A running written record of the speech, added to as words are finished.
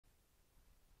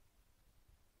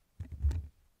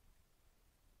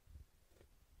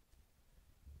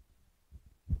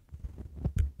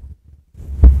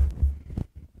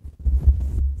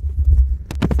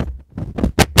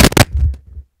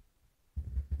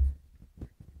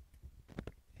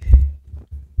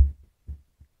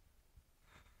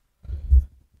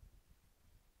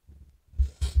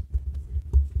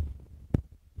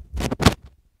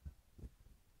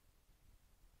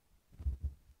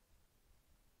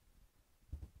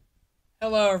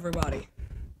Hello everybody.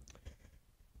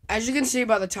 As you can see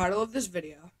by the title of this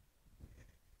video,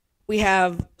 we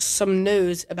have some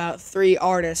news about 3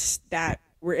 artists that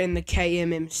were in the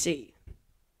K.M.M.C.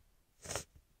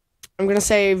 I'm going to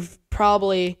save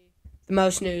probably the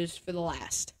most news for the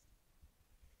last.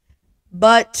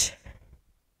 But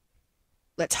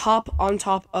let's hop on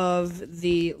top of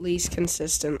the least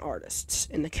consistent artists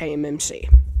in the K.M.M.C.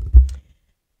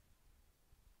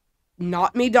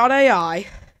 NotMe.ai,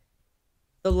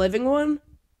 The Living One,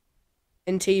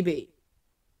 and TB.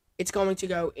 It's going to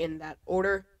go in that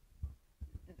order.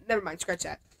 Never mind, scratch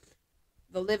that.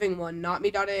 The Living One,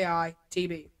 NotMe.ai,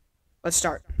 TB. Let's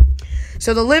start.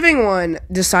 So The Living One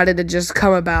decided to just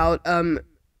come about at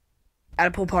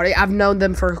a pool party. I've known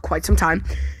them for quite some time,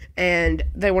 and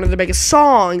they wanted to make a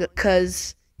song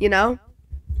because, her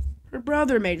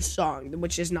brother made a song,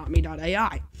 which is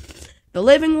NotMe.ai. The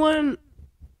Living One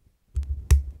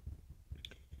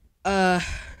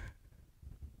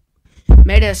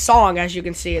made a song, as you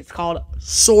can see. It's called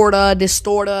Sorta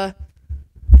Distorta.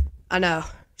 I know,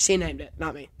 she named it,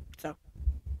 not me. So,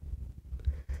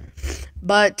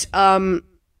 but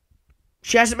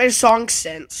she hasn't made a song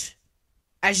since.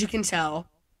 As you can tell,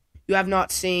 you have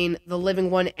not seen The Living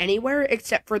One anywhere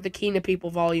except for the Kina People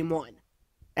Volume 1.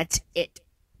 That's it.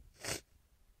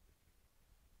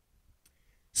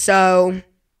 So,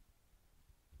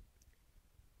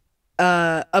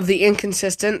 of the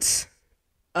inconsistence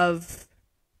of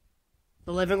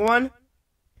The Living One,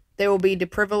 they will be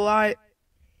deprivileged,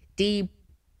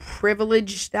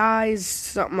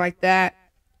 something like that,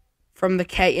 from the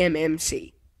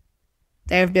K.M.M.C.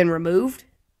 They have been removed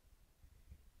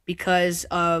because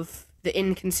of the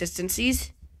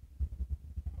inconsistencies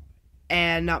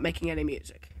and not making any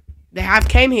music. They have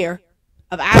came here.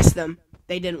 I've asked them.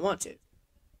 They didn't want to.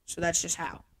 So that's just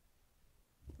how.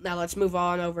 Now let's move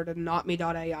on over to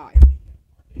NotMe.ai.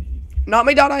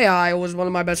 NotMe.ai was one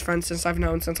of my best friends since I've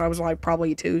known since I was like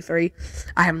probably 2, 3.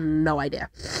 I have no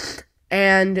idea.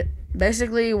 And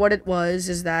basically what it was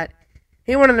is that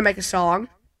he wanted to make a song,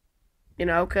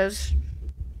 because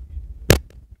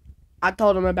I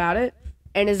told him about it,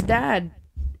 and his dad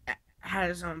had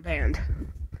his own band.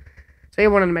 So he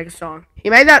wanted to make a song. He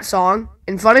made that song,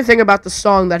 and funny thing about the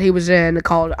song that he was in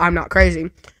called I'm Not Crazy,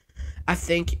 I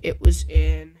think it was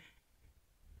in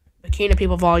the Kina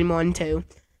People Volume 1, too.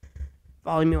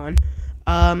 Volume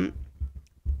 1.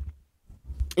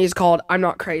 He's called I'm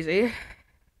Not Crazy.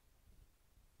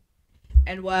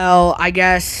 And, well, I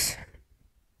guess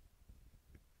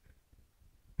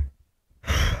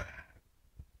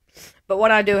but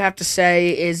what I do have to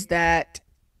say is that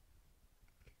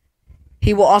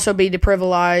he will also be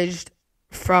deprivileged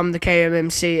from the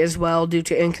KMMC as well due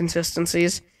to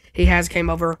inconsistencies. He has came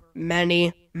over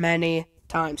many, many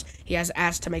times. He has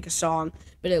asked to make a song,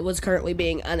 but it was currently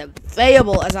being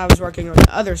unavailable as I was working on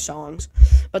other songs.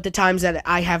 But the times that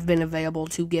I have been available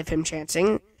to give him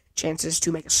chances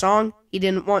to make a song, he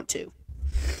didn't want to.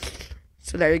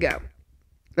 So there you go.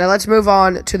 Now let's move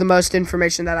on to the most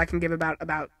information that I can give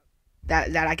about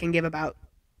that I can give about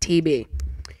TB.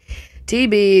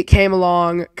 TB came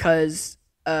along because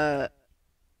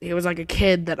he was like a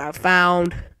kid that I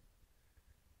found.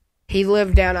 He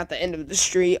lived down at the end of the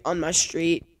street on my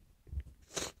street.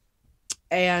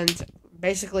 And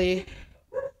basically,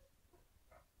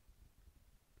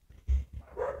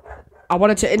 I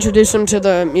wanted to introduce him to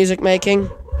the music making.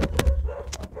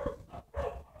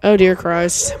 Oh dear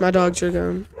Christ, my dogs are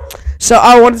gone. So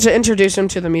I wanted to introduce him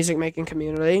to the music making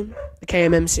community, the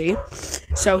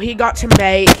KMMC. So he got to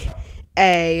make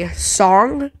a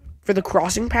song for the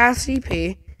Crossing Paths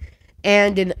EP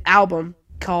and an album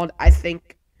called, I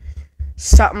think,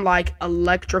 something like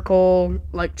Electric.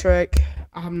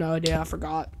 I have no idea, I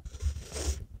forgot.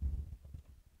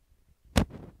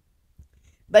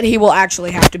 But he will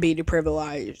actually have to be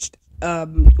deprivileged.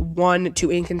 1,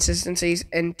 to inconsistencies,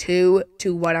 and 2,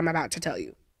 to what I'm about to tell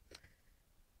you.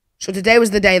 So today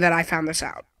was the day that I found this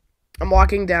out. I'm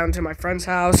walking down to my friend's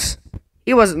house.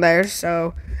 He wasn't there,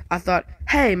 so I thought,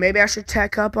 hey, maybe I should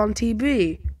check up on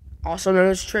TB, also known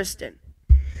as Tristan.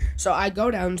 So I go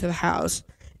down to the house,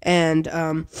 and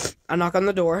I knock on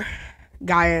the door.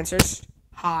 Guy answers,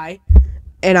 hi,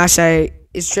 and I say,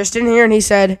 is Tristan here? And he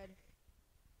said,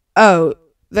 oh,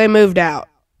 they moved out.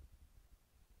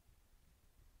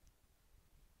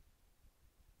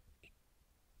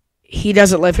 He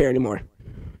doesn't live here anymore.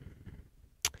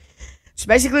 So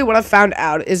basically what I found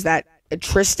out is that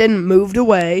Tristan moved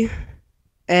away,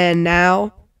 and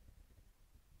now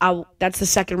that's the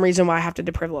second reason why I have to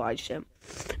deprivilege him.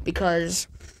 Because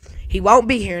he won't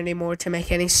be here anymore to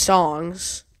make any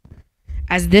songs,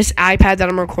 as this iPad that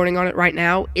I'm recording on it right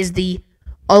now is the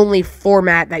only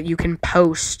format that you can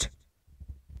post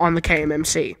on the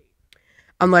K.M.M.C.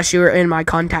 Unless you're in my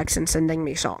contacts and sending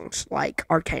me songs, like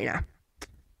Arcana.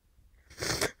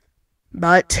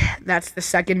 But that's the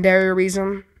secondary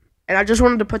reason. And I just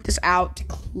wanted to put this out to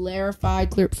clarify,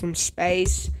 clear up some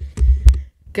space.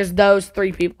 Because those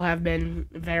 3 people have been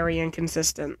very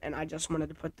inconsistent. And I just wanted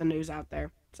to put the news out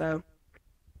there. So,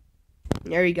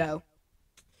 there you go.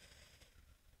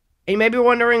 And you may be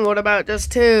wondering, what about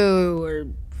just 2? Or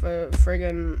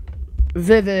friggin'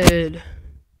 Vivid?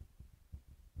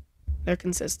 They're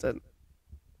consistent.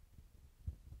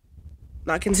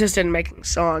 Not consistent in making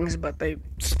songs, but they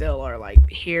still are, like,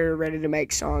 here, ready to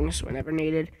make songs whenever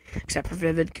needed. Except for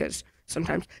Vivid, because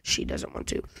sometimes she doesn't want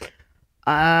to.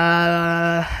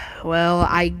 Well,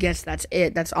 I guess that's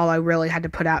it. That's all I really had to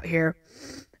put out here.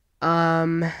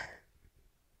 Have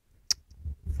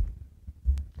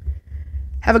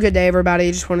a good day,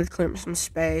 everybody. Just wanted to clear up some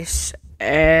space.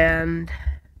 And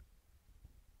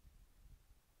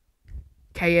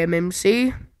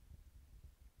K.M.M.C.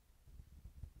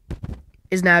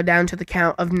 is now down to the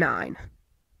count of 9.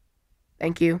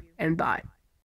 Thank you, and bye.